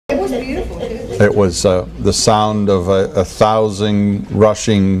was beautiful, too. It was the sound of 1,000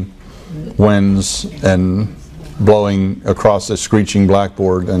 rushing winds and blowing across a screeching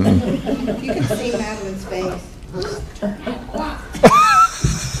blackboard. And You can see Madeline's face.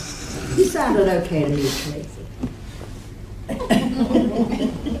 You sounded okay to me, Tracy.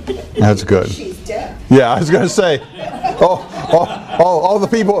 that's good. She's deaf. Yeah, I was going to say, all the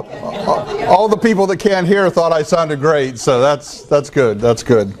people that can't hear thought I sounded great. So that's good. That's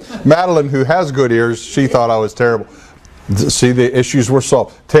good. Madeline, who has good ears, she thought I was terrible. See, the issues were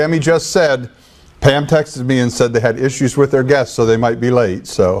solved. Tammy just said, Pam texted me and said they had issues with their guests, so they might be late.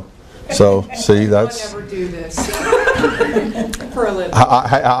 So see, that's. I never do this for a living.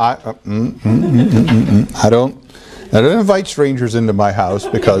 I don't invite strangers into my house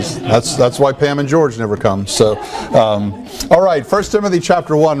because that's why Pam and George never come. So, all right, 1 Timothy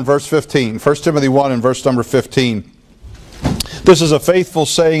chapter 1, verse 15. 1 Timothy 1 and verse number 15. This is a faithful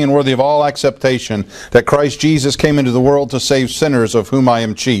saying and worthy of all acceptation, that Christ Jesus came into the world to save sinners, of whom I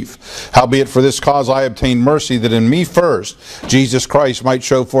am chief. Howbeit for this cause I obtained mercy, that in me first Jesus Christ might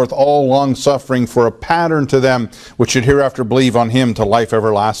show forth all long-suffering for a pattern to them which should hereafter believe on him to life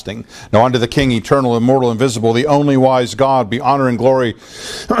everlasting. Now unto the King, eternal, immortal, invisible, the only wise God, be honor and glory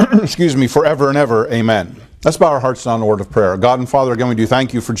forever and ever. Amen. Let's bow our hearts down in a word of prayer. God and Father, again, we do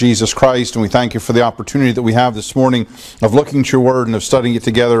thank you for Jesus Christ, and we thank you for the opportunity that we have this morning of looking at your word and of studying it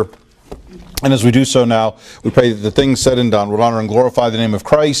together. And as we do so now, we pray that the things said and done would honor and glorify the name of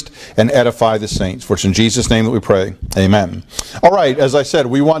Christ and edify the saints. For it's in Jesus' name that we pray. Amen. All right, as I said,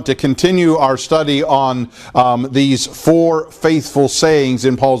 we want to continue our study on these 4 faithful sayings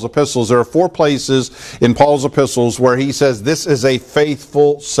in Paul's epistles. There are 4 places in Paul's epistles where he says this is a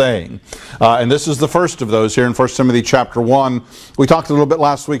faithful saying. And this is the first of those here in 1 Timothy chapter 1. We talked a little bit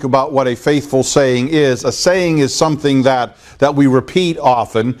last week about what a faithful saying is. A saying is something that we repeat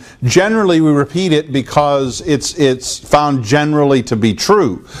often. Generally, we repeat it because it's found generally to be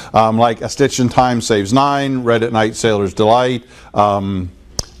true. Like a stitch in time saves 9, read at night sailor's delight, a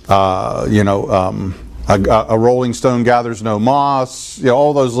rolling stone gathers no moss,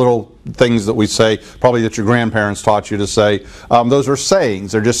 all those little things that we say, probably that your grandparents taught you to say. Those are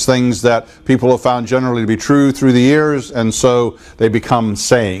sayings. They're just things that people have found generally to be true through the years, and so they become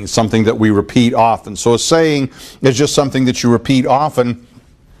sayings, something that we repeat often. So a saying is just something that you repeat often.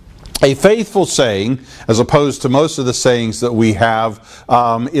 A faithful saying, as opposed to most of the sayings that we have,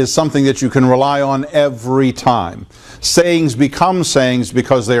 is something that you can rely on every time. Sayings become sayings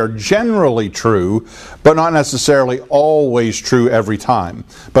because they are generally true, but not necessarily always true every time.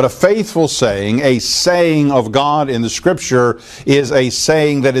 But a faithful saying, a saying of God in the Scripture, is a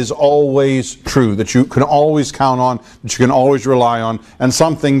saying that is always true, that you can always count on, that you can always rely on, and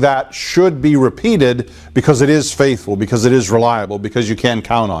something that should be repeated because it is faithful, because it is reliable, because you can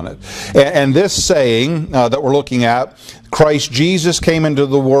count on it. And this saying that we're looking at, Christ Jesus came into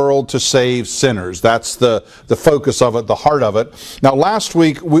the world to save sinners. That's the focus of it, the heart of it. Now last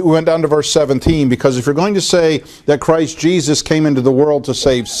week we went down to verse 17, because if you're going to say that Christ Jesus came into the world to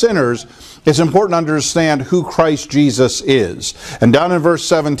save sinners, it's important to understand who Christ Jesus is. And down in verse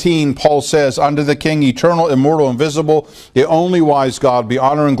 17, Paul says, unto the King, eternal, immortal, invisible, the only wise God, be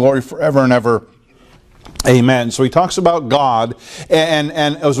honor and glory forever and ever. Amen. So he talks about God, and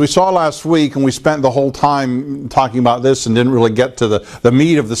as we saw last week, and we spent the whole time talking about this and didn't really get to the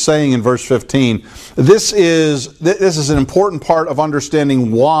meat of the saying in verse 15, this is an important part of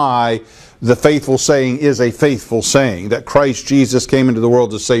understanding why the faithful saying is a faithful saying, that Christ Jesus came into the world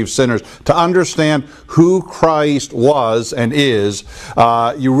to save sinners. To understand who Christ was and is,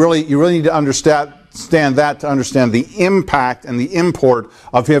 you really need to understand that to understand the impact and the import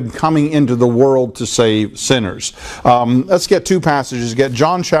of him coming into the world to save sinners. Let's get 2 passages. Get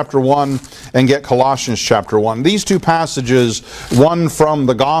John chapter 1 and get Colossians chapter 1. These 2 passages, one from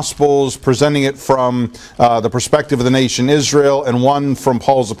the Gospels, presenting it from the perspective of the nation Israel, and one from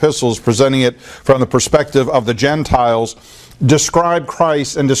Paul's epistles, presenting it from the perspective of the Gentiles, describe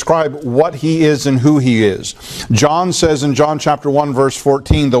Christ and describe what he is and who he is. John says in John chapter 1 verse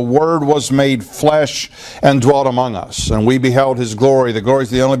 14, the Word was made flesh and dwelt among us, and we beheld his glory. The glory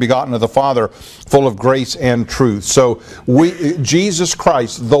is the only begotten of the Father, full of grace and truth. So Jesus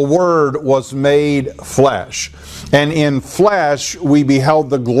Christ, the Word, was made flesh. And in flesh we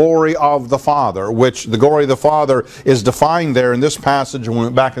beheld the glory of the Father, which the glory of the Father is defined there in this passage. And we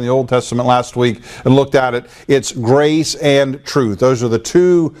went back in the Old Testament last week and looked at it. It's grace and truth. Those are the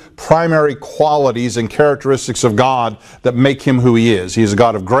 2 primary qualities and characteristics of God that make him who he is. He is a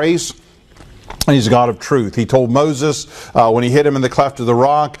God of grace And He's a God of truth. He told Moses when he hit him in the cleft of the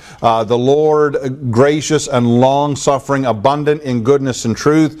rock, the Lord gracious and long-suffering, abundant in goodness and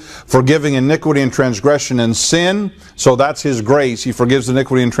truth, forgiving iniquity and transgression and sin. So that's His grace. He forgives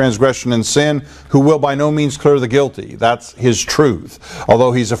iniquity and transgression and sin, who will by no means clear the guilty. That's His truth.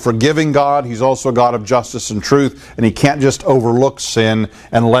 Although He's a forgiving God, He's also a God of justice and truth, and He can't just overlook sin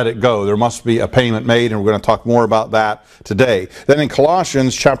and let it go. There must be a payment made, and we're going to talk more about that today. Then in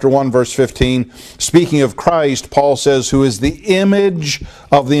Colossians chapter 1, verse 15, speaking of Christ, Paul says, who is the image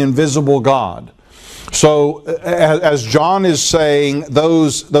of the invisible God. So, as John is saying,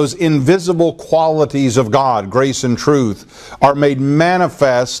 those invisible qualities of God, grace and truth, are made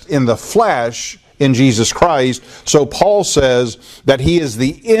manifest in the flesh in Jesus Christ. So Paul says that He is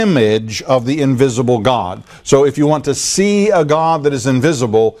the image of the invisible God. So if you want to see a God that is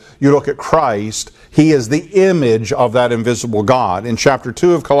invisible, you look at Christ. He is the image of that invisible God. In chapter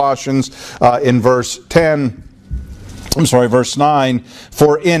 2 of Colossians, in verse 9,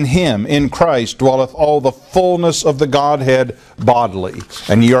 for in Him, in Christ, dwelleth all the fullness of the Godhead bodily,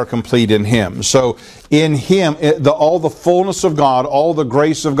 and ye are complete in Him. So in Him, all the fullness of God, all the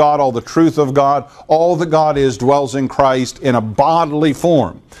grace of God, all the truth of God, all that God is dwells in Christ in a bodily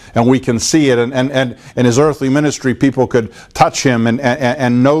form. And we can see it. And in His earthly ministry, people could touch Him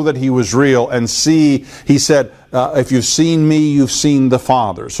and know that He was real and see, He said, if you've seen me, you've seen the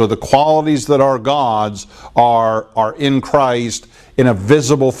Father. So the qualities that are God's are in Christ in a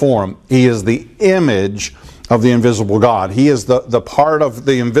visible form. He is the image of the invisible God. He is the part of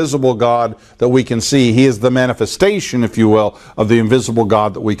the invisible God that we can see. He is the manifestation, if you will, of the invisible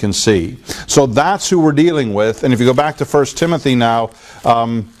God that we can see. So that's who we're dealing with. And if you go back to 1 Timothy now,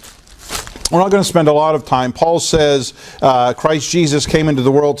 we're not going to spend a lot of time. Paul says, Christ Jesus came into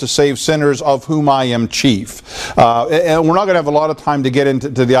the world to save sinners, of whom I am chief. And we're not going to have a lot of time to get into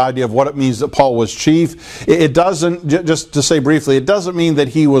the idea of what it means that Paul was chief. It doesn't, just to say briefly, it doesn't mean that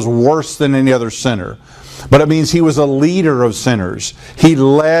he was worse than any other sinner. But it means he was a leader of sinners. He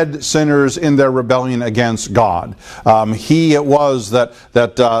led sinners in their rebellion against God. He it was that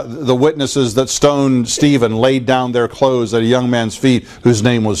the witnesses that stoned Stephen laid down their clothes at a young man's feet whose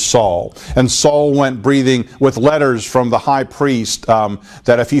name was Saul. And Saul went breathing with letters from the high priest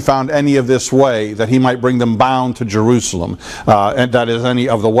that if he found any of this way, that he might bring them bound to Jerusalem. And that is any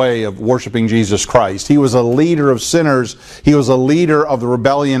of the way of worshiping Jesus Christ. He was a leader of sinners. He was a leader of the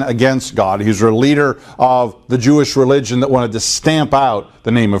rebellion against God. He was a leader of the Jewish religion that wanted to stamp out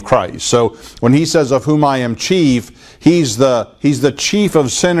the name of Christ. So when he says, of whom I am chief, he's the chief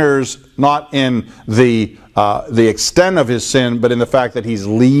of sinners, not in the extent of his sin, but in the fact that he's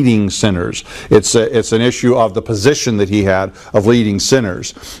leading sinners. It's an issue of the position that he had of leading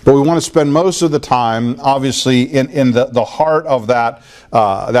sinners. But we want to spend most of the time, obviously, in the heart of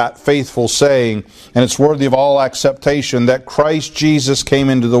that faithful saying, and it's worthy of all acceptation, that Christ Jesus came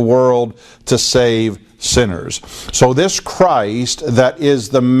into the world to save sinners. So this Christ that is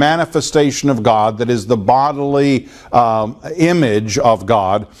the manifestation of God, that is the bodily image of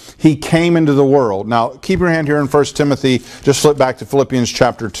God, He came into the world. Now keep your hand here in 1 Timothy, just flip back to Philippians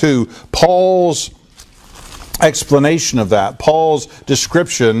chapter 2. Paul's explanation of that, Paul's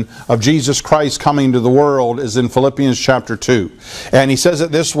description of Jesus Christ coming to the world is in Philippians chapter 2. And he says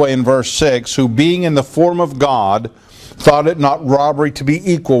it this way in verse 6, who being in the form of God, thought it not robbery to be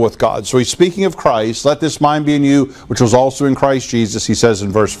equal with God. So he's speaking of Christ. Let this mind be in you, which was also in Christ Jesus, he says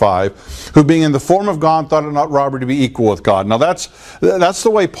in verse 5, who being in the form of God thought it not robbery to be equal with God. Now that's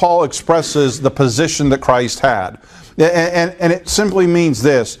the way Paul expresses the position that Christ had. And it simply means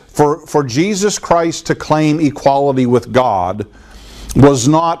this, for Jesus Christ to claim equality with God was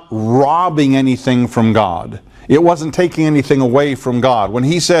not robbing anything from God. It wasn't taking anything away from God. When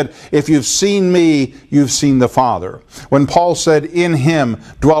He said, if you've seen me, you've seen the Father. When Paul said, in Him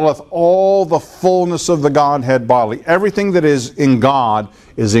dwelleth all the fullness of the Godhead bodily. Everything that is in God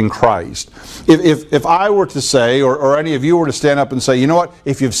is in Christ. If I were to say, or any of you were to stand up and say, you know what,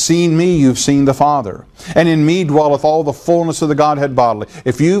 if you've seen me, you've seen the Father. And in me dwelleth all the fullness of the Godhead bodily.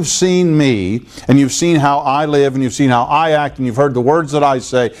 If you've seen me, and you've seen how I live, and you've seen how I act, and you've heard the words that I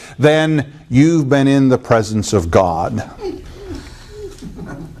say, then you've been in the presence of God.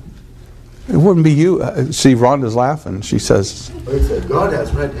 It wouldn't be you. See, Rhonda's laughing. She says, God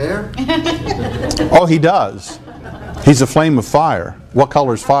has red hair? oh, He does. He's a flame of fire. What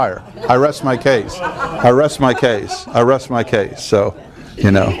color is fire? I rest my case. I rest my case. I rest my case. So,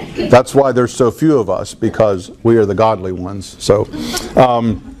 you know, that's why there's so few of us, because we are the godly ones. So,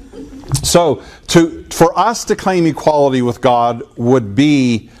 So for us to claim equality with God would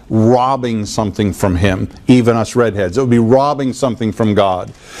be robbing something from Him, even us redheads. It would be robbing something from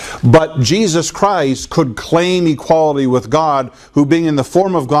God. But Jesus Christ could claim equality with God, who being in the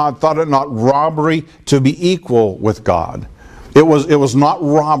form of God thought it not robbery to be equal with God. It was not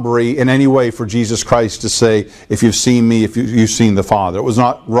robbery in any way for Jesus Christ to say, if you've seen me, if you've seen the Father. It was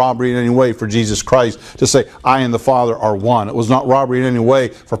not robbery in any way for Jesus Christ to say, I and the Father are one. It was not robbery in any way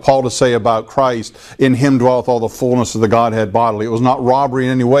for Paul to say about Christ, in Him dwelleth all the fullness of the Godhead bodily. It was not robbery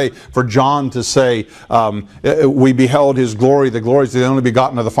in any way for John to say, we beheld His glory, the glories of the only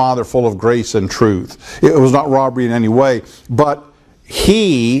begotten of the Father, full of grace and truth. It was not robbery in any way, but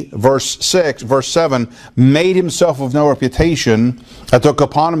He, verse 7, made Himself of no reputation, and took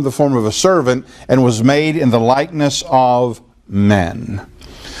upon Him the form of a servant, and was made in the likeness of men.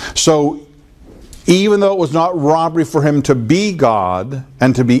 So, even though it was not robbery for Him to be God,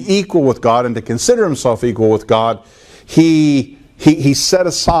 and to be equal with God, and to consider Himself equal with God, He set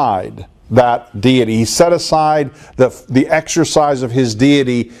aside that deity. He set aside the exercise of His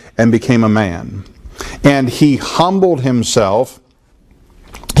deity and became a man. And He humbled Himself.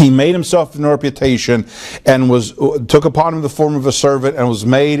 He made Himself no reputation, and took upon Him the form of a servant, and was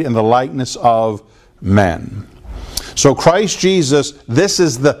made in the likeness of men. So Christ Jesus, this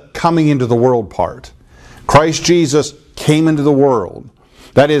is the coming into the world part. Christ Jesus came into the world.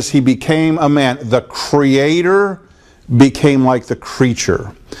 That is, He became a man. The Creator became like the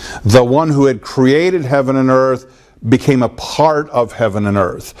creature. The one who had created heaven and earth became a part of heaven and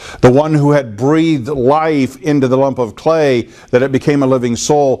earth. The one who had breathed life into the lump of clay, that it became a living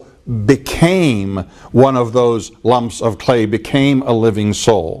soul, became one of those lumps of clay, became a living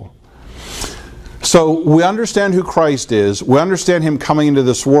soul. So we understand who Christ is. We understand Him coming into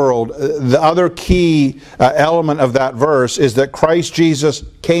this world. The other key element of that verse is that Christ Jesus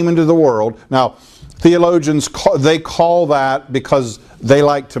came into the world. Now, theologians, they call that, because they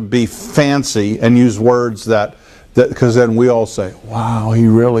like to be fancy and use words because then we all say, wow, he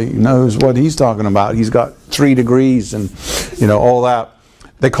really knows what he's talking about. He's got 3 degrees and all that.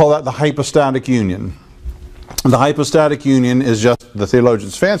 They call that the hypostatic union. The hypostatic union is just the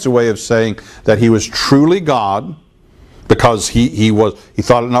theologian's fancy way of saying that He was truly God, because he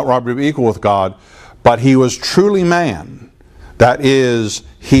thought it not robbery to be equal with God, but He was truly man. That is,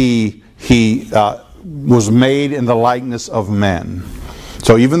 He was made in the likeness of men.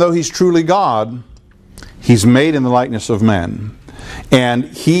 So even though He's truly God, He's made in the likeness of men. And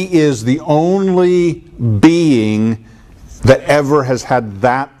He is the only being that ever has had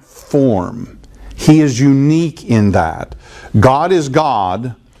that form. He is unique in that. God is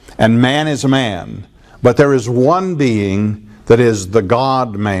God, and man is man. But there is one being that is the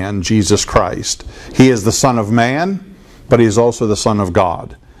God-man, Jesus Christ. He is the Son of Man, but He is also the Son of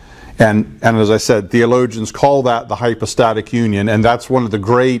God. And as I said, theologians call that the hypostatic union, and that's one of the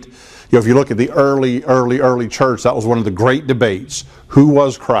great, if you look at the early church, that was one of the great debates. Who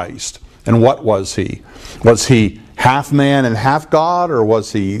was Christ, and what was He? Was He half man and half God, or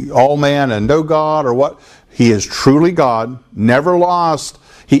was He all man and no God, or what? He is truly God, never lost.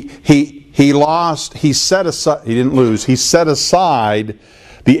 He set aside, He didn't lose, He set aside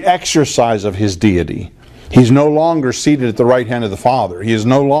the exercise of His deity. He's no longer seated at the right hand of the Father. He is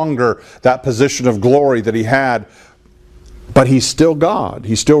no longer that position of glory that He had, but He's still God.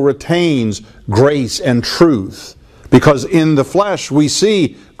 He still retains grace and truth, because in the flesh we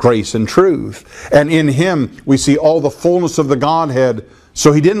see grace and truth, and in Him we see all the fullness of the Godhead.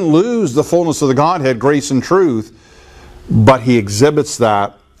 So He didn't lose the fullness of the Godhead, grace and truth, but He exhibits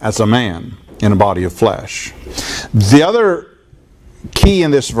that as a man in a body of flesh. The other key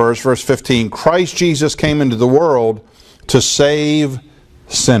in this verse, verse 15, Christ Jesus came into the world to save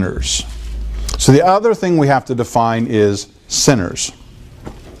sinners. So the other thing we have to define is sinners.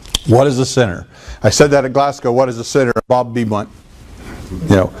 What is a sinner? I said that at Glasgow, what is a sinner? Bob B. went,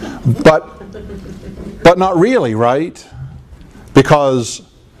 but not really, right? Because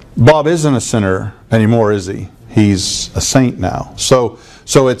Bob isn't a sinner anymore, is he? He's a saint now. So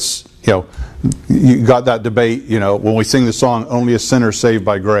it's, you got that debate, when we sing the song, only a sinner saved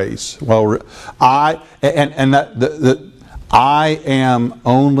by grace. Well, I am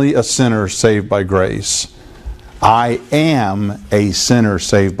only a sinner saved by grace. I am a sinner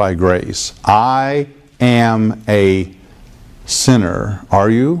saved by grace. I am a sinner.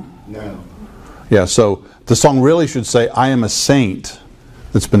 Are you? No. Yeah, so the song really should say, I am a saint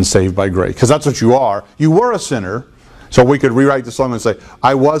that's been saved by grace. Because that's what you are. You were a sinner. So we could rewrite the song and say,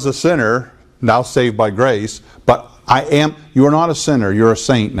 I was a sinner, now saved by grace, but you are not a sinner, you're a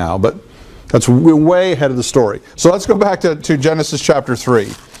saint now. But that's way ahead of the story. So let's go back to Genesis chapter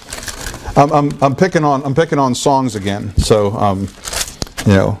 3. I'm picking on songs again. So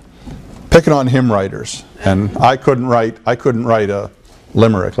picking on hymn writers, and I couldn't write a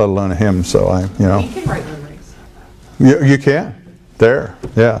limerick, let alone a hymn. So You can write limericks. you can. There,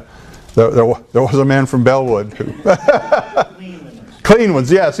 yeah. There was a man from Bellwood who clean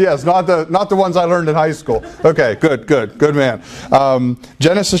ones, yes, not the ones I learned in high school. Okay, good man.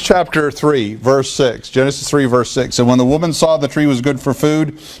 Genesis chapter 3, verse 6. Genesis 3, verse 6. And when the woman saw the tree was good for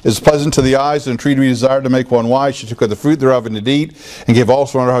food, is pleasant to the eyes, and a tree to be desired to make one wise, she took of the fruit thereof and did eat, and gave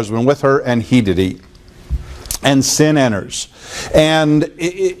also unto her husband with her, and he did eat. And sin enters. And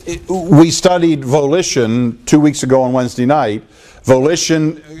we studied volition 2 weeks ago on Wednesday night.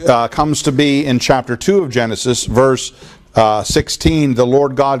 Volition comes to be in chapter 2 of Genesis, verse 16. The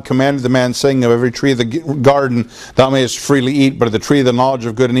Lord God commanded the man, saying, of every tree of the garden thou mayest freely eat, but of the tree of the knowledge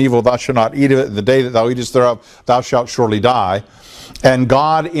of good and evil thou shalt not eat of it. The day that thou eatest thereof thou shalt surely die. And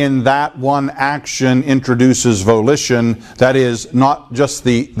God in that one action introduces volition, that is not just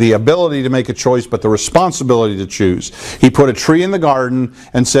the ability to make a choice, but the responsibility to choose. He put a tree in the garden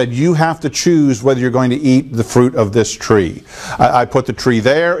and said, you have to choose whether you're going to eat the fruit of this tree. I put the tree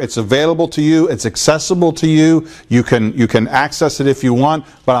there, it's available to you, it's accessible to you, you can access it if you want,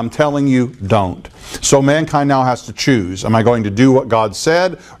 but I'm telling you, don't. So mankind now has to choose. Am I going to do what God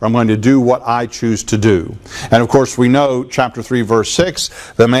said, or am I going to do what I choose to do? And of course we know, chapter 3, verse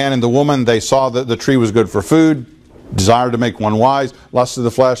 6, the man and the woman, they saw that the tree was good for food, desired to make one wise, lust of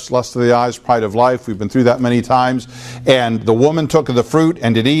the flesh, lust of the eyes, pride of life. We've been through that many times. And the woman took of the fruit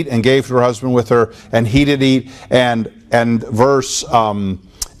and did eat, and gave to her husband with her, and he did eat. And verse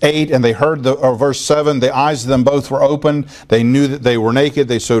 8, and they heard verse 7, the eyes of them both were opened. They knew that they were naked.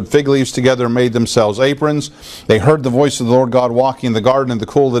 They sewed fig leaves together and made themselves aprons. They heard the voice of the Lord God walking in the garden in the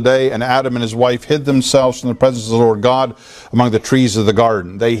cool of the day, and Adam and his wife hid themselves from the presence of the Lord God among the trees of the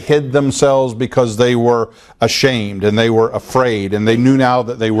garden. They hid themselves because they were ashamed and they were afraid, and they knew now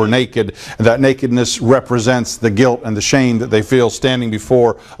that they were naked, and that nakedness represents the guilt and the shame that they feel standing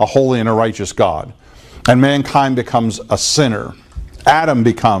before a holy and a righteous God. And mankind becomes a sinner. Adam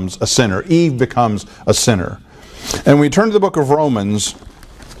becomes a sinner. Eve becomes a sinner. And we turn to the book of Romans,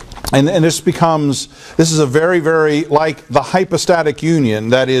 and this is a very, very, like the hypostatic union,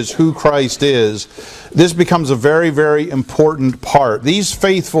 that is who Christ is, this becomes a very, very important part. These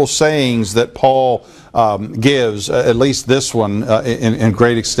faithful sayings that Paul gives, at least this one in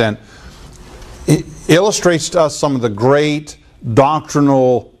great extent, it illustrates to us some of the great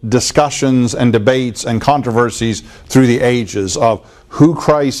doctrinal discussions and debates and controversies through the ages of who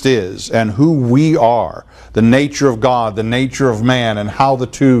Christ is and who we are, the nature of God, the nature of man, and how the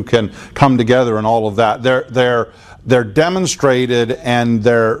two can come together and all of that. They're demonstrated and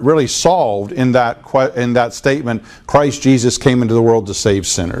they're really solved in that statement, Christ Jesus came into the world to save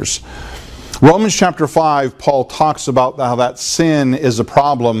sinners. Romans chapter 5, Paul talks about how that sin is a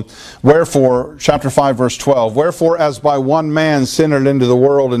problem. Wherefore, chapter 5, verse 12, wherefore as by one man sin entered into the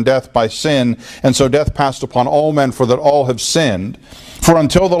world, and death by sin, and so death passed upon all men, for that all have sinned. For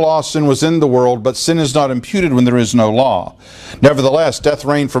until the law, sin was in the world, but sin is not imputed when there is no law. Nevertheless, death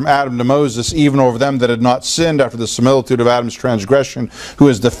reigned from Adam to Moses, even over them that had not sinned, after the similitude of Adam's transgression, who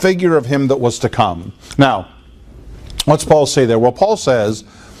is the figure of him that was to come. Now, what's Paul say there? Well, Paul says,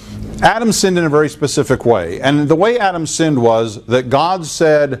 Adam sinned in a very specific way. And the way Adam sinned was that God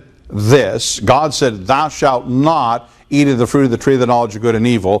said this. God said, thou shalt not eat of the fruit of the tree of the knowledge of good and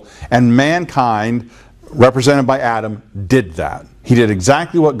evil. And mankind, represented by Adam, did that. He did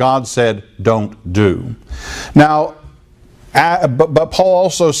exactly what God said, don't do. Now, but Paul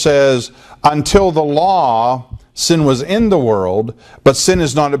also says, until the law, sin was in the world, but sin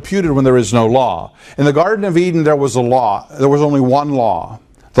is not imputed when there is no law. In the Garden of Eden, there was a law. There was only one law.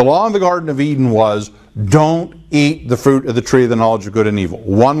 The law in the Garden of Eden was, don't eat the fruit of the tree of the knowledge of good and evil.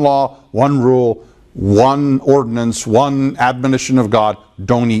 One law, one rule, one ordinance, one admonition of God,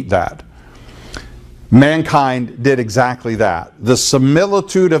 don't eat that. Mankind did exactly that. The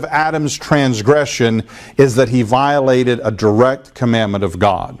similitude of Adam's transgression is that he violated a direct commandment of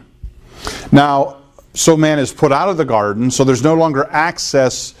God. Now, so man is put out of the garden, so there's no longer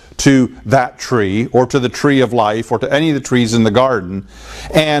access to that tree, or to the tree of life, or to any of the trees in the garden.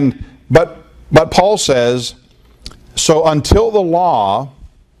 But Paul says, so until the law,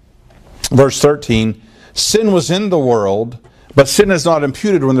 verse 13, sin was in the world, but sin is not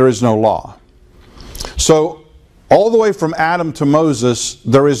imputed when there is no law. So all the way from Adam to Moses,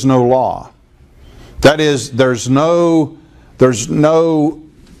 there is no law. That is, there's no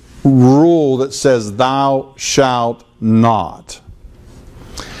rule that says thou shalt not.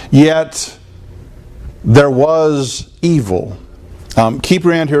 Yet there was evil. Keep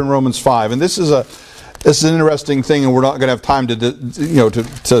your hand here in Romans 5, and this is an interesting thing, and we're not going to have time to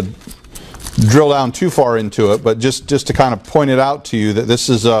drill down too far into it, but just to kind of point it out to you that this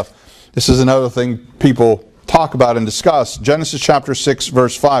is another thing people talk about and discuss. Genesis chapter 6,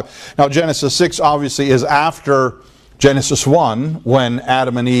 verse 5. Now, Genesis 6 obviously is after Genesis 1, when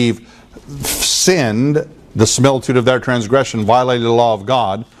Adam and Eve sinned, the similitude of their transgression violated the law of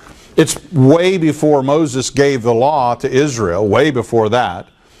God. It's way before Moses gave the law to Israel, way before that.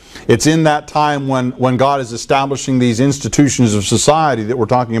 It's in that time when God is establishing these institutions of society that we're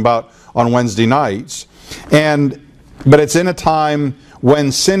talking about on Wednesday nights. But it's in a time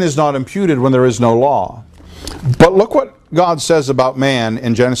when sin is not imputed, when there is no law. But look what God says about man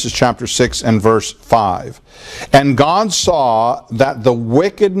in Genesis chapter 6 and verse 5. And God saw that the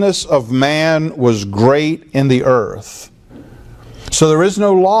wickedness of man was great in the earth. So there is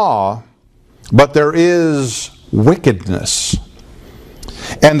no law, but there is wickedness.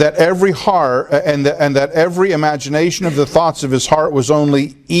 And that every heart and that every imagination of the thoughts of his heart was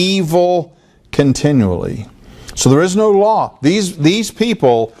only evil continually. So there is no law. These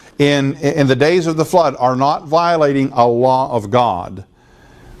people in the days of the flood are not violating a law of God,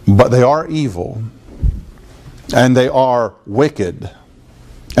 but they are evil, and they are wicked,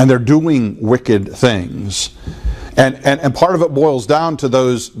 and they're doing wicked things. And part of it boils down to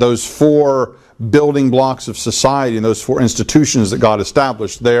those four building blocks of society and those four institutions that God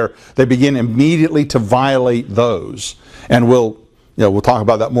established there. They begin immediately to violate those. And we'll talk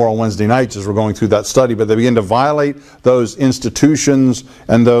about that more on Wednesday nights as we're going through that study, but they begin to violate those institutions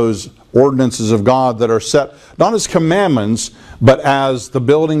and those ordinances of God that are set not as commandments, but as the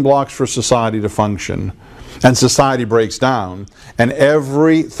building blocks for society to function. And society breaks down, and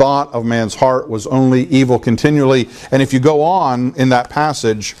every thought of man's heart was only evil continually. And if you go on in that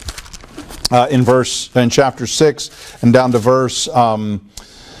passage, in chapter 6 and down to verse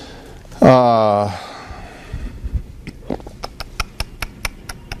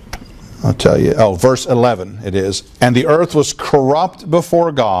verse 11 it is. And the earth was corrupt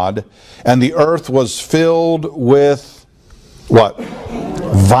before God, and the earth was filled with what?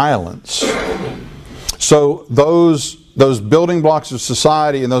 Violence. So those building blocks of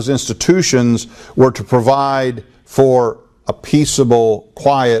society and those institutions were to provide for a peaceable,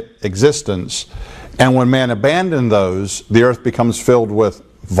 quiet existence. And when man abandoned those, the earth becomes filled with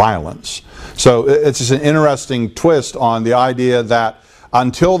violence. So it's just an interesting twist on the idea that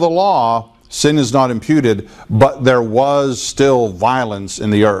until the law, sin is not imputed, but there was still violence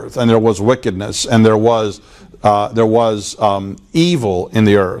in the earth, and there was wickedness, and there was evil in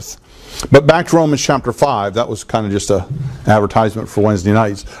the earth. But back to Romans chapter 5, that was kind of just an advertisement for Wednesday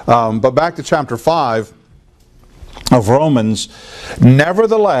nights. But back to chapter 5 of Romans,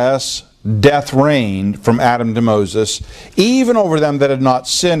 nevertheless, death reigned from Adam to Moses, even over them that had not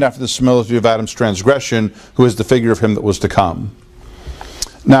sinned after the similitude of Adam's transgression, who is the figure of him that was to come.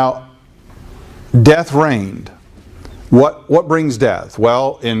 Now, death reigned. What brings death?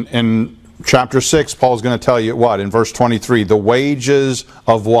 Well, in chapter 6, Paul's going to tell you what? In verse 23, the wages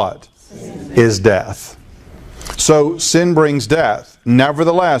of what? Sin. Is death. So sin brings death.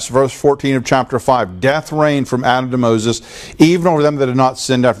 Nevertheless, verse 14 of chapter 5, death reigned from Adam to Moses, even over them that had not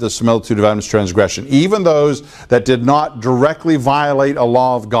sinned after the similitude of Adam's transgression. Even those that did not directly violate a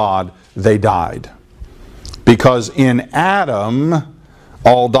law of God, they died. Because in Adam,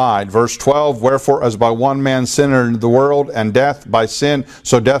 all died. Verse 12, wherefore as by one man sin entered the world, and death by sin,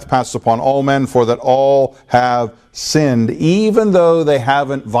 so death passed upon all men, for that all have sinned. Even though they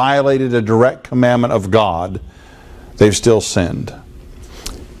haven't violated a direct commandment of God, they've still sinned.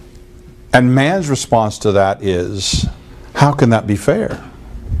 And man's response to that is, how can that be fair?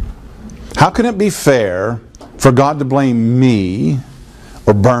 How can it be fair for God to blame me,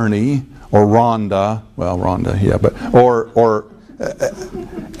 or Bernie, or Rhonda, well, Rhonda, yeah, but, or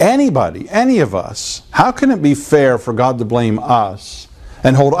anybody, any of us? How can it be fair for God to blame us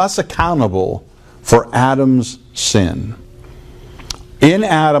and hold us accountable for Adam's sin? In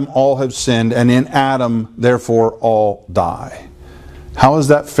Adam all have sinned, and in Adam therefore all die. How is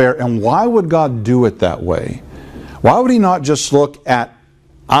that fair? And why would God do it that way? Why would He not just look at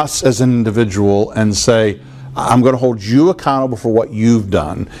us as an individual and say, I'm going to hold you accountable for what you've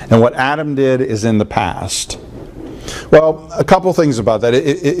done, and what Adam did is in the past? Well, a couple things about that.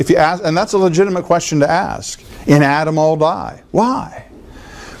 If you ask, and that's a legitimate question to ask. In Adam all die. Why?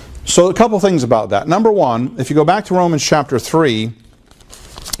 So a couple things about that. Number one, if you go back to Romans chapter 3,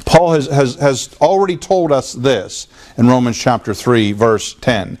 Paul has already told us this in Romans chapter 3, verse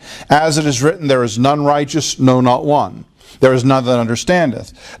 10. As it is written, there is none righteous, no, not one. There is none that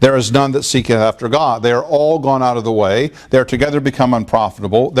understandeth. There is none that seeketh after God. They are all gone out of the way. They are together become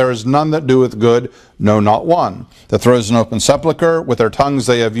unprofitable. There is none that doeth good, no, not one. That throws an open sepulchre. With their tongues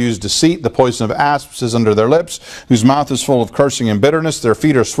they have used deceit. The poison of asps is under their lips, whose mouth is full of cursing and bitterness. Their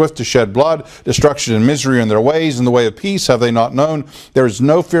feet are swift to shed blood. Destruction and misery in their ways. In the way of peace have they not known. There is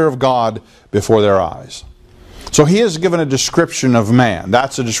no fear of God before their eyes. So he has given a description of man.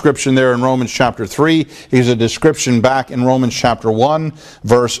 That's a description there in Romans chapter 3. He's a description back in Romans chapter 1,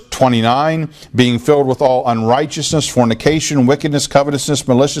 verse 29. Being filled with all unrighteousness, fornication, wickedness, covetousness,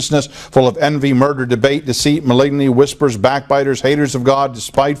 maliciousness, full of envy, murder, debate, deceit, malignity, whispers, backbiters, haters of God,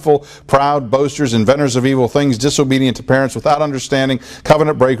 despiteful, proud, boasters, inventors of evil things, disobedient to parents, without understanding,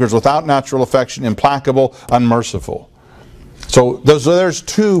 covenant breakers, without natural affection, implacable, unmerciful. So there's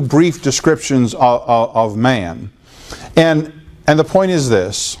two brief descriptions of man. And the point is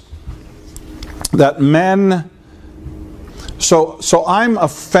this, that men, so I'm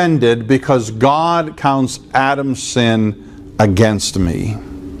offended because God counts Adam's sin against me.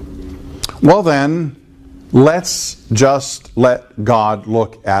 Well then, let's just let God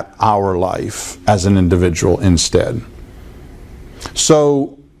look at our life as an individual instead.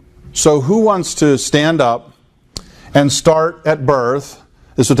 So who wants to stand up and start at birth?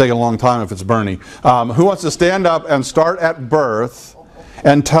 This will take a long time if it's Bernie. Who wants to stand up and start at birth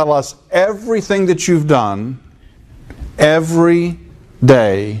and tell us everything that you've done every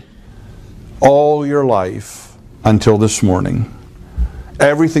day, all your life until this morning?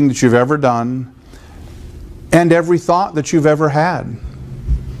 Everything that you've ever done and every thought that you've ever had.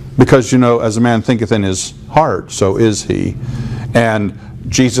 Because, you know, as a man thinketh in his heart, so is he. And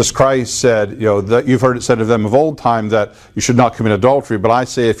Jesus Christ said, you know, that you've heard it said of them of old time that you should not commit adultery. But I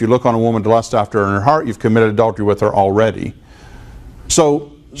say, if you look on a woman to lust after her in her heart, you've committed adultery with her already.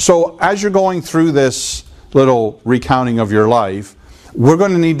 So as you're going through this little recounting of your life, we're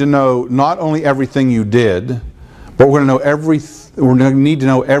going to need to know not only everything you did, but we're going to need to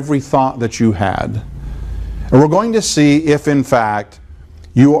know every thought that you had. And we're going to see if, in fact,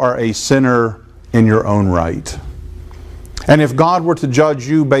 you are a sinner in your own right. And if God were to judge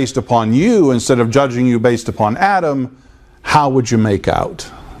you based upon you instead of judging you based upon Adam, how would you make out?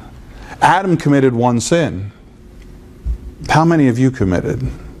 Adam committed one sin. How many have you committed?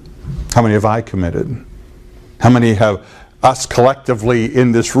 How many have I committed? How many have us collectively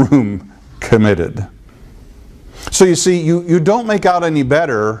in this room committed? So you see, you don't make out any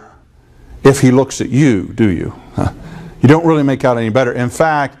better if he looks at you, do you? You don't really make out any better. In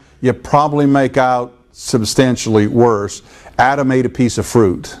fact, you probably make out substantially worse. Adam ate a piece of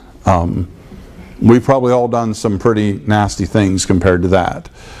fruit. We've probably all done some pretty nasty things compared to that.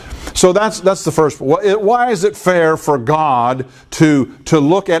 So that's the first. Why is it fair for God to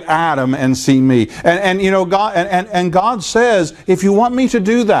look at Adam and see me? And you know, God and God says, if you want me to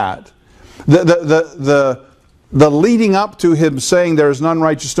do that, the leading up to him saying there is none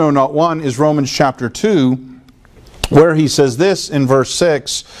righteous, no, not one, is Romans chapter 2. Where he says this in verse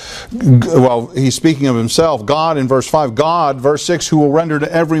 6, well, he's speaking of himself, God in verse 5, God, verse 6, who will render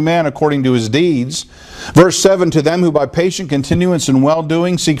to every man according to his deeds. Verse 7, to them who by patient continuance in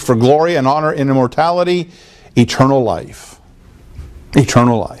well-doing seek for glory and honor and immortality, eternal life.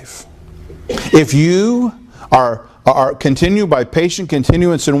 Eternal life. If you are continue by patient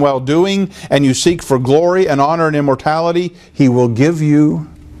continuance in well-doing and you seek for glory and honor and immortality, he will give you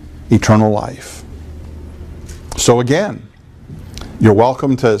eternal life. So again, you're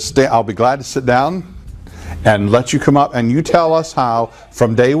welcome to stay. I'll be glad to sit down and let you come up and you tell us how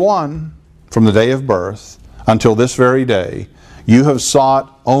from day one, from the day of birth until this very day, you have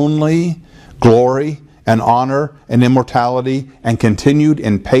sought only glory and honor and immortality and continued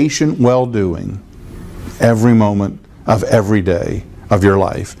in patient well-doing every moment of every day of your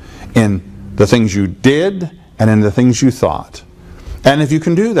life in the things you did and in the things you thought. And if you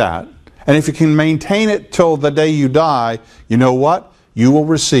can do that, and if you can maintain it till the day you die, you know what? You will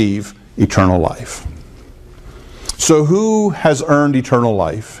receive eternal life. So who has earned eternal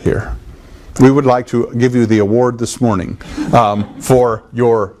life here? We would like to give you the award this morning for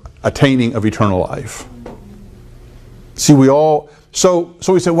your attaining of eternal life. See, we all... So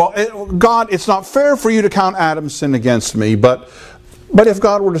we say, well, God, it's not fair for you to count Adam's sin against me, but if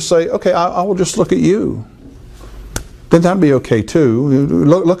God were to say, okay, I will just look at you, then that'd be okay too.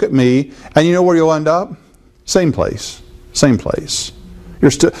 Look at me, and you know where you'll end up? Same place. Same place.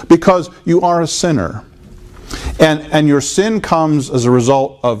 You're still, because you are a sinner. And your sin comes as a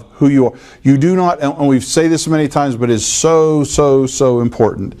result of who you are. You do not, and we say this many times, but it's so, so, so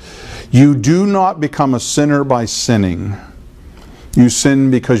important. You do not become a sinner by sinning. You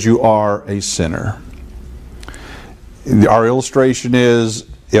sin because you are a sinner. our illustration is,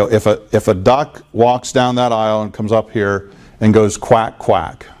 if a duck walks down that aisle and comes up here and goes quack,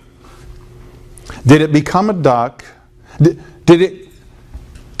 quack, did it become a duck? Did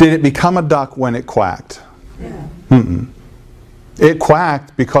it become a duck when it quacked? Yeah. Mm-mm. It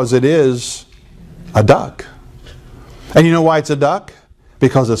quacked because it is a duck. And you know why it's a duck?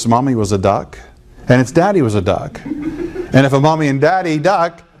 Because its mommy was a duck and its daddy was a duck. And if a mommy and daddy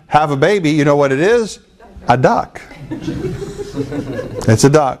duck have a baby, you know what it is? A duck. It's a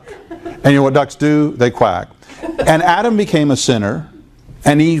duck. And you know what ducks do? They quack. And Adam became a sinner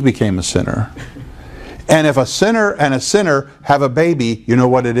and Eve became a sinner. And if a sinner and a sinner have a baby, you know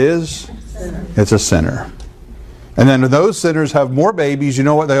what it is? Sinner. It's a sinner. And then those sinners have more babies, you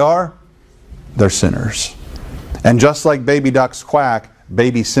know what they are? They're sinners. And just like baby ducks quack,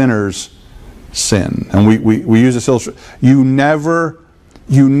 baby sinners sin. And we use this illustration. You never,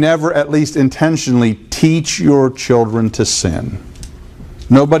 at least intentionally, teach your children to sin.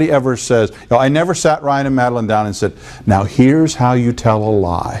 Nobody ever says, I never sat Ryan and Madeline down and said, now here's how you tell a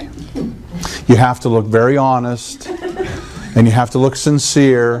lie. You have to look very honest, and you have to look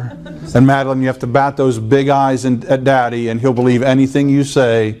sincere. And Madeline, you have to bat those big eyes at Daddy, and he'll believe anything you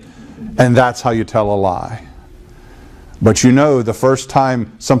say, and that's how you tell a lie. But you know, the first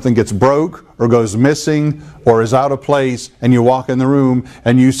time something gets broke, or goes missing, or is out of place, and you walk in the room,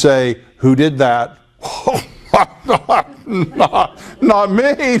 and you say, who did that? Not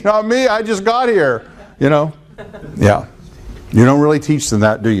me, I just got here. You know? Yeah. You don't really teach them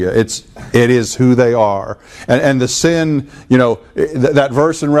that, do you? It is who they are. And the sin, that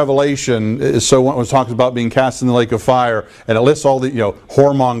verse in Revelation is so when it talks about being cast in the lake of fire, and it lists all the,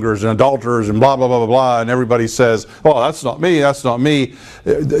 whoremongers and adulterers and blah, blah, blah, blah, blah, and everybody says, oh, that's not me, that's not me.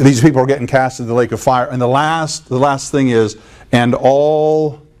 These people are getting cast into the lake of fire. And the last thing is, and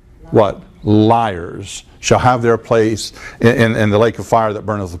all, what? Liars shall have their place in the lake of fire that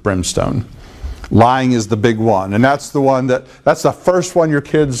burneth with brimstone. Lying is the big one. And that's that's the first one your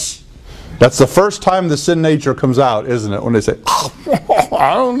kids, that's the first time the sin nature comes out, isn't it? When they say,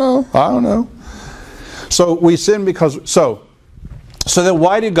 I don't know. So we sin because, so then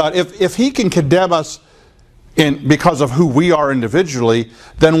why did God, if He can condemn us because of who we are individually,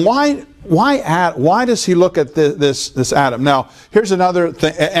 then why does He look at this Adam? Now, here's another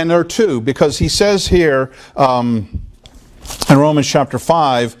thing, and there are two, because He says here, in Romans chapter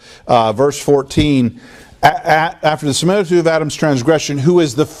 5, verse 14, after the similitude of Adam's transgression, who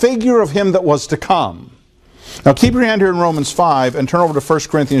is the figure of him that was to come. Now keep your hand here in Romans 5 and turn over to 1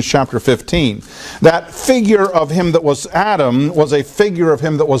 Corinthians chapter 15. That figure of him that was Adam was a figure of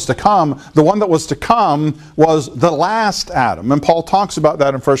him that was to come. The one that was to come was the last Adam. And Paul talks about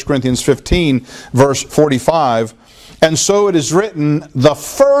that in 1 Corinthians 15, verse 45. And so it is written, the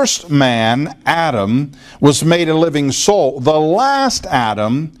first man, Adam, was made a living soul. The last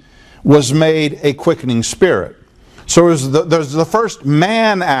Adam was made a quickening spirit. So there's the first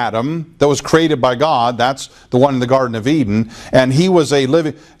man, Adam, that was created by God. That's the one in the Garden of Eden. And he was a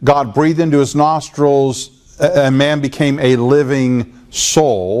living, God breathed into his nostrils, and man became a living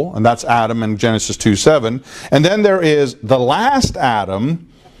soul. And that's Adam in Genesis 2:7. And then there is the last Adam,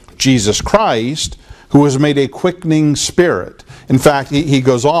 Jesus Christ, who was made a quickening spirit. In fact, he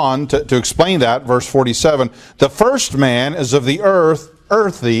goes on to explain that, verse 47. The first man is of the earth,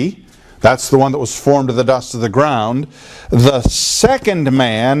 earthy. That's the one that was formed of the dust of the ground. The second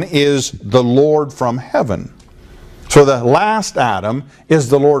man is the Lord from heaven. So the last Adam is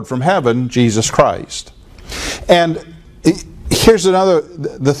the Lord from heaven, Jesus Christ. And here's another,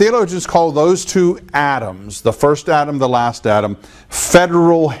 the theologians call those two Adams, the first Adam, the last Adam,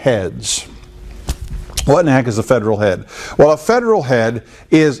 federal heads. What in the heck is a federal head? Well, a federal head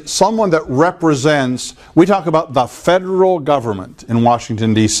is someone that represents, we talk about the federal government in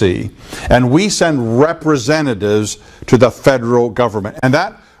Washington, D.C., and we send representatives to the federal government. And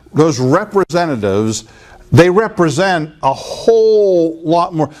those representatives, they represent a whole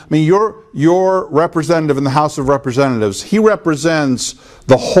lot more. I mean, your representative in the House of Representatives, he represents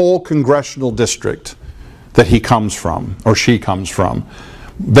the whole congressional district that he comes from, or she comes from.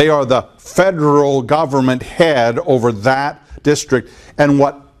 They are the federal government head over that district, and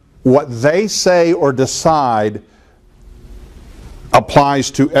what they say or decide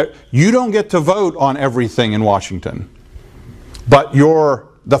applies to. You don't get to vote on everything in Washington, but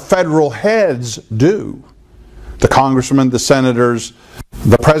the federal heads do. The congressmen, the senators,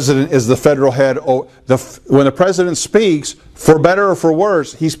 the president is the federal head. When the president speaks, for better or for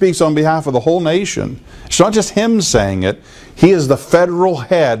worse, he speaks on behalf of the whole nation. It's not just him saying it. He is the federal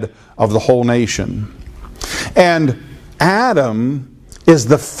head of the whole nation. And Adam is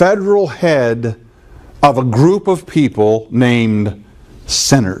the federal head of a group of people named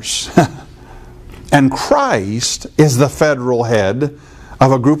sinners. And Christ is the federal head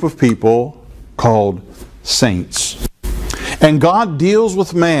of a group of people called saints. And God deals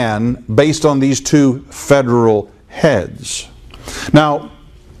with man based on these two federal heads. Now,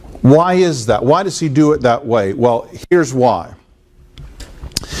 why is that? Why does he do it that way? Well, here's why.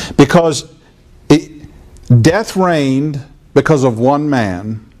 Because death reigned because of one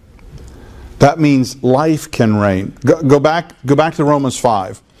man. That means life can reign. Go back to Romans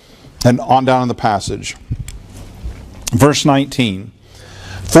 5 and on down in the passage. Verse 19.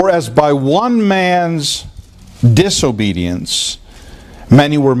 For as by one man's disobedience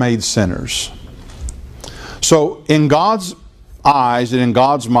many were made sinners. So in God's eyes and in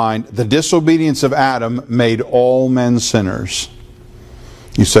God's mind, the disobedience of Adam made all men sinners.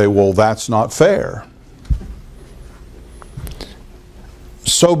 You say, well, that's not fair.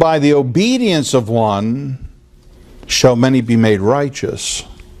 So by the obedience of one shall many be made righteous.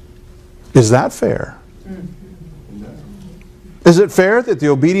 Is that fair? Is it fair that the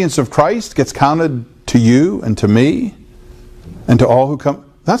obedience of Christ gets counted to you and to me and to all who come?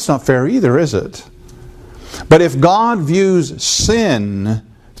 That's not fair either, is it? But if God views sin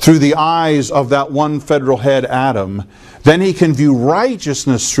through the eyes of that one federal head, Adam, then He can view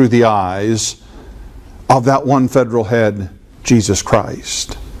righteousness through the eyes of that one federal head, Jesus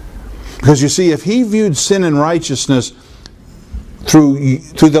Christ. Because you see, if He viewed sin and righteousness through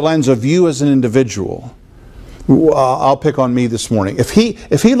the lens of you as an individual, I'll pick on me this morning. If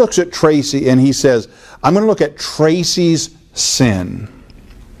he looks at Tracy and he says, I'm going to look at Tracy's sin,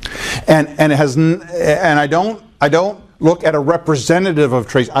 and I don't look at a representative of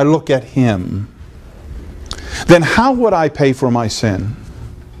Tracy, I look at him, then how would I pay for my sin?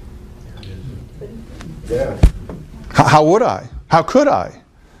 Yeah. How would I? How could I?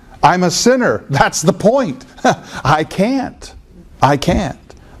 I'm a sinner. That's the point. I can't.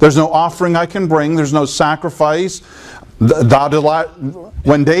 There's no offering I can bring. There's no sacrifice.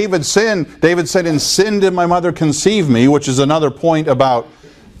 When David sinned, David said, in sin did my mother conceive me, which is another point about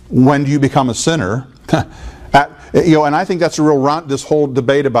when do you become a sinner. And I think that's a real this whole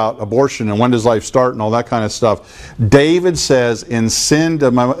debate about abortion and when does life start and all that kind of stuff. David says, in sin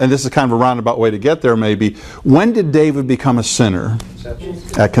did my, and this is kind of a roundabout way to get there maybe, when did David become a sinner?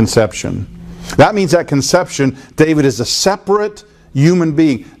 At conception. That means at conception, David is a separate human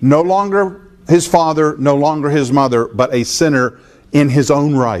being. No longer his father, no longer his mother, but a sinner in his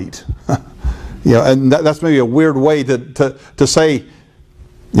own right. And that's maybe a weird way to say,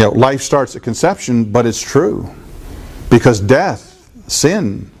 life starts at conception, but it's true. Because death,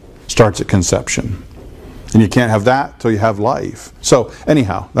 sin, starts at conception. And you can't have that till you have life. So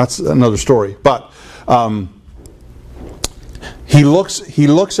anyhow, that's another story. But he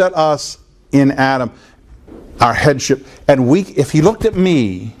looks at us in Adam, our headship, and if he looked at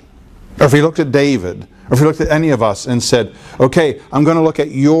me, or if he looked at David, or if he looked at any of us and said, okay, I'm going to look at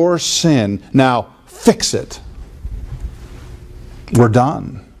your sin, now fix it. We're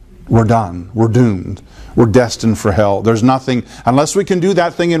done. We're done. We're doomed. We're destined for hell. There's nothing, unless we can do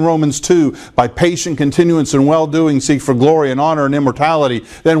that thing in Romans 2, by patient continuance and well-doing, seek for glory and honor and immortality,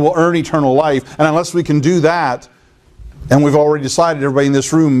 then we'll earn eternal life. And unless we can do that, and we've already decided, everybody in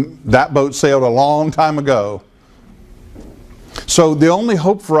this room, that boat sailed a long time ago. So the only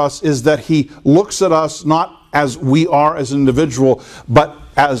hope for us is that He looks at us not as we are as an individual, but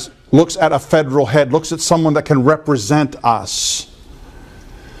as looks at a federal head, looks at someone that can represent us.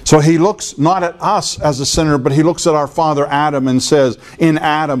 So He looks not at us as a sinner, but He looks at our father Adam and says, in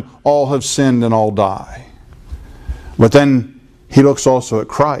Adam all have sinned and all die. But then He looks also at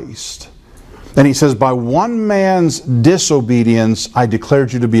Christ. And He says, by one man's disobedience I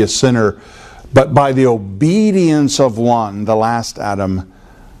declared you to be a sinner, but by the obedience of one, the last Adam,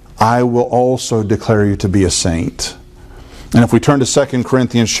 I will also declare you to be a saint. And if we turn to 2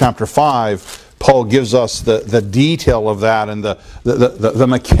 Corinthians chapter 5, Paul gives us the detail of that and the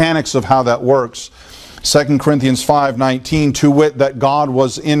mechanics of how that works. 2 Corinthians 5:19, to wit, that God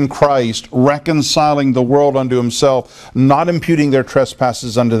was in Christ, reconciling the world unto Himself, not imputing their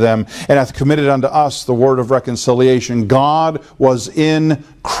trespasses unto them, and hath committed unto us the word of reconciliation. God was in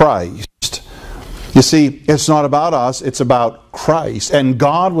Christ. You see, it's not about us, it's about Christ. And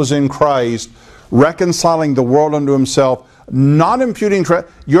God was in Christ, reconciling the world unto Himself, not imputing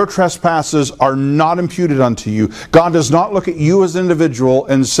your trespasses are not imputed unto you. God does not look at you as an individual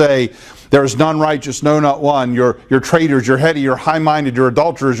and say, there is none righteous, no, not one. You're traitors, you're heady, you're high-minded, you're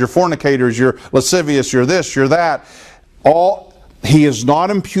adulterers, you're fornicators, you're lascivious, you're this, you're that. He is not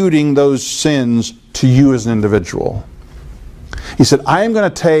imputing those sins to you as an individual. He said, I am going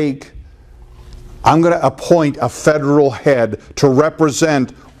to take I'm going to appoint a federal head to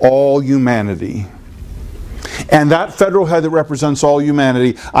represent all humanity. And that federal head that represents all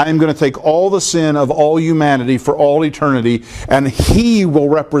humanity, I am going to take all the sin of all humanity for all eternity, and he will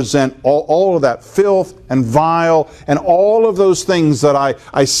represent all of that filth and vile and all of those things that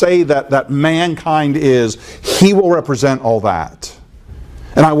I say that mankind is. He will represent all that.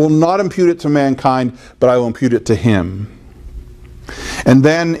 And I will not impute it to mankind, but I will impute it to him. And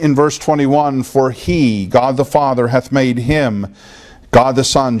then in verse 21, for he, God the Father, hath made him, God the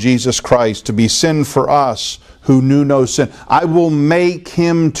Son, Jesus Christ, to be sin for us who knew no sin. I will make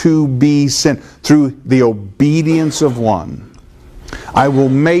him to be sin through the obedience of one. I will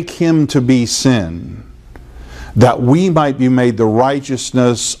make him to be sin, that we might be made the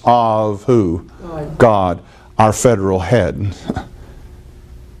righteousness of who? God, our federal head.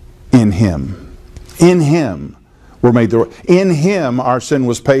 In him. In him we're made in him our sin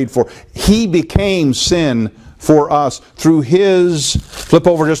was paid for. He became sin for us through his, flip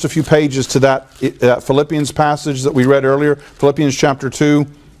over just a few pages to that Philippians passage that we read earlier, Philippians chapter 2,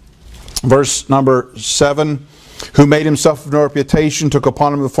 verse number 7. Who made himself of no reputation, took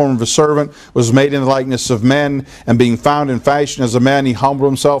upon him the form of a servant, was made in the likeness of men, and being found in fashion as a man, he humbled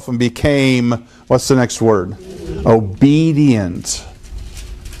himself and became, what's the next word? Obedient.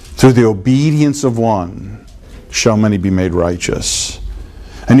 Through the obedience of one shall many be made righteous.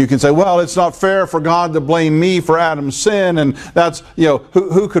 And you can say, well, it's not fair for God to blame me for Adam's sin, and that's,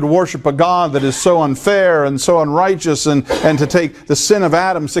 who could worship a God that is so unfair and so unrighteous, and to take the sin of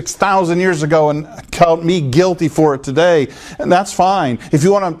Adam 6,000 years ago and count me guilty for it today. And that's fine. If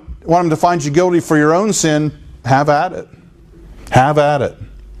you want him to find you guilty for your own sin, have at it. Have at it.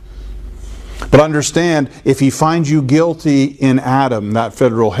 But understand, if he finds you guilty in Adam, that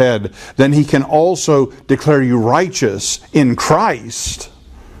federal head, then he can also declare you righteous in Christ,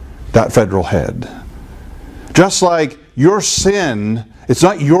 that federal head. Just like your sin, it's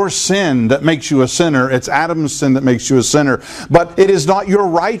not your sin that makes you a sinner, it's Adam's sin that makes you a sinner. But it is not your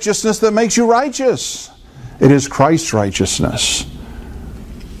righteousness that makes you righteous. It is Christ's righteousness.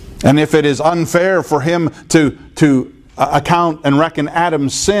 And if it is unfair for him to account and reckon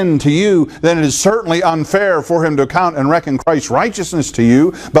Adam's sin to you, then it is certainly unfair for him to account and reckon Christ's righteousness to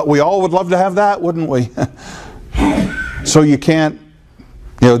you. But we all would love to have that, wouldn't we? So you can't,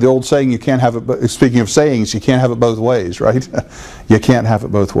 the old saying, you can't have it, speaking of sayings, you can't have it both ways, right? You can't have it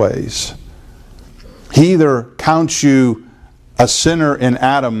both ways. He either counts you a sinner in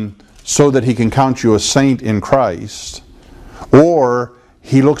Adam so that he can count you a saint in Christ, or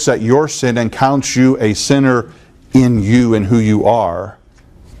he looks at your sin and counts you a sinner in you and who you are,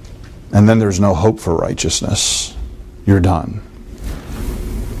 and then there's no hope for righteousness. You're done.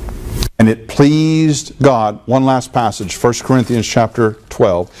 And it pleased God. One last passage, 1 Corinthians chapter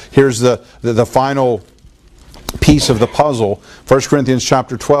 12. Here's the final piece of the puzzle. 1 Corinthians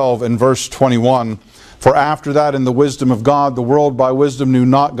chapter 12 and verse 21. For after that, in the wisdom of God, the world by wisdom knew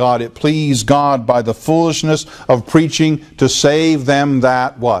not God. It pleased God by the foolishness of preaching to save them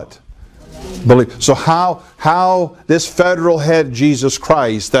that what? Believe. So how this federal head, Jesus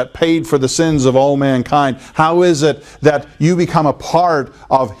Christ, that paid for the sins of all mankind, how is it that you become a part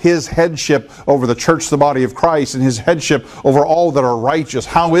of his headship over the church, the body of Christ, and his headship over all that are righteous?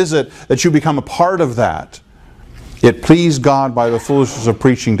 How is it that you become a part of that? It pleased God by the foolishness of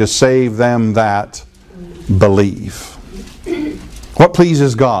preaching to save them that believe. What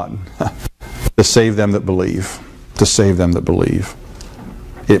pleases God? To save them that believe. To save them that believe.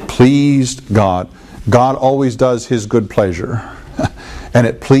 It pleased God. God always does his good pleasure. And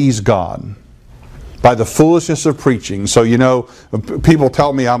it pleased God by the foolishness of preaching. So, people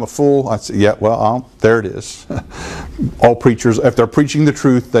tell me I'm a fool. I say, yeah, well, there it is. All preachers, if they're preaching the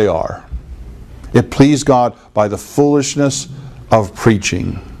truth, they are. It pleased God by the foolishness of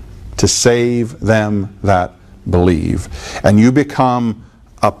preaching to save them that believe. And you become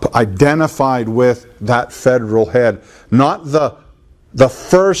identified with that federal head. Not the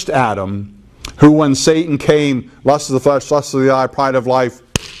first Adam, who when Satan came, lust of the flesh, lust of the eye, pride of life,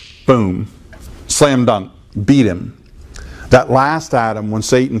 boom, slam dunk, beat him. That last Adam, when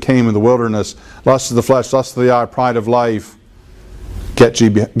Satan came in the wilderness, lust of the flesh, lust of the eye, pride of life, get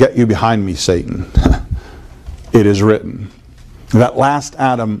you behind me, Satan. It is written. That last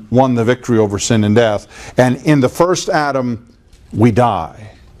Adam won the victory over sin and death. And in the first Adam, we die.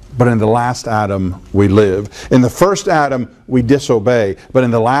 But in the last Adam, we live. In the first Adam, we disobey. But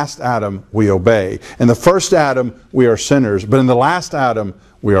in the last Adam, we obey. In the first Adam, we are sinners. But in the last Adam,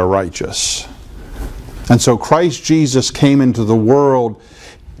 we are righteous. And so Christ Jesus came into the world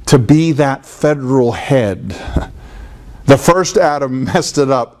to be that federal head. The first Adam messed it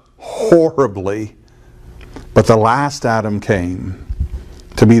up horribly. But the last Adam came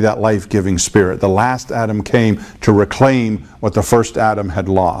to be that life-giving spirit. The last Adam came to reclaim what the first Adam had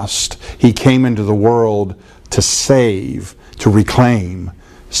lost. He came into the world to save, to reclaim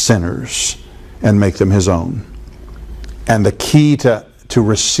sinners and make them His own. And the key to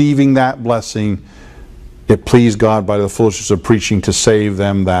receiving that blessing, it pleased God by the foolishness of preaching to save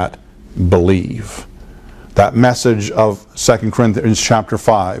them that believe. That message of 2 Corinthians chapter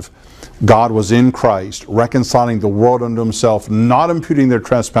 5. God was in Christ, reconciling the world unto Himself, not imputing their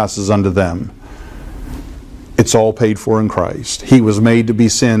trespasses unto them. It's all paid for in Christ. He was made to be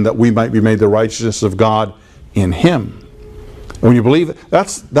sin that we might be made the righteousness of God in Him. When you believe it,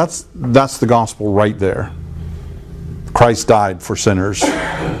 that's the gospel right there. Christ died for sinners.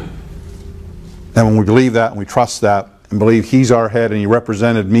 And when we believe that and we trust that and believe He's our head and He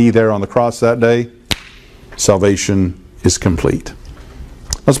represented me there on the cross that day, salvation is complete.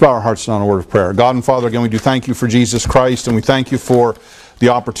 Let's bow our hearts on a word of prayer. God and Father, again, we do thank You for Jesus Christ, and we thank You for the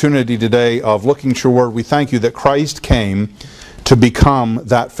opportunity today of looking at Your Word. We thank You that Christ came to become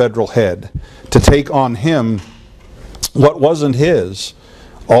that federal head, to take on Him what wasn't His,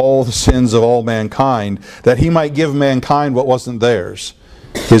 all the sins of all mankind, that He might give mankind what wasn't theirs,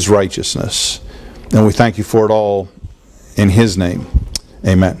 His righteousness. And we thank You for it all in His name.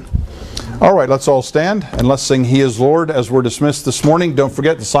 Amen. All right, let's all stand and let's sing He is Lord as we're dismissed this morning. Don't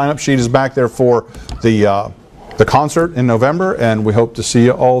forget the sign-up sheet is back there for the concert in November, and we hope to see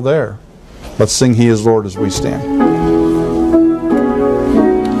you all there. Let's sing He is Lord as we stand.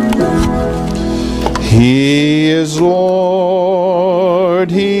 He is Lord,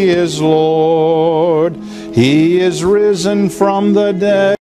 He is Lord, He is risen from the dead.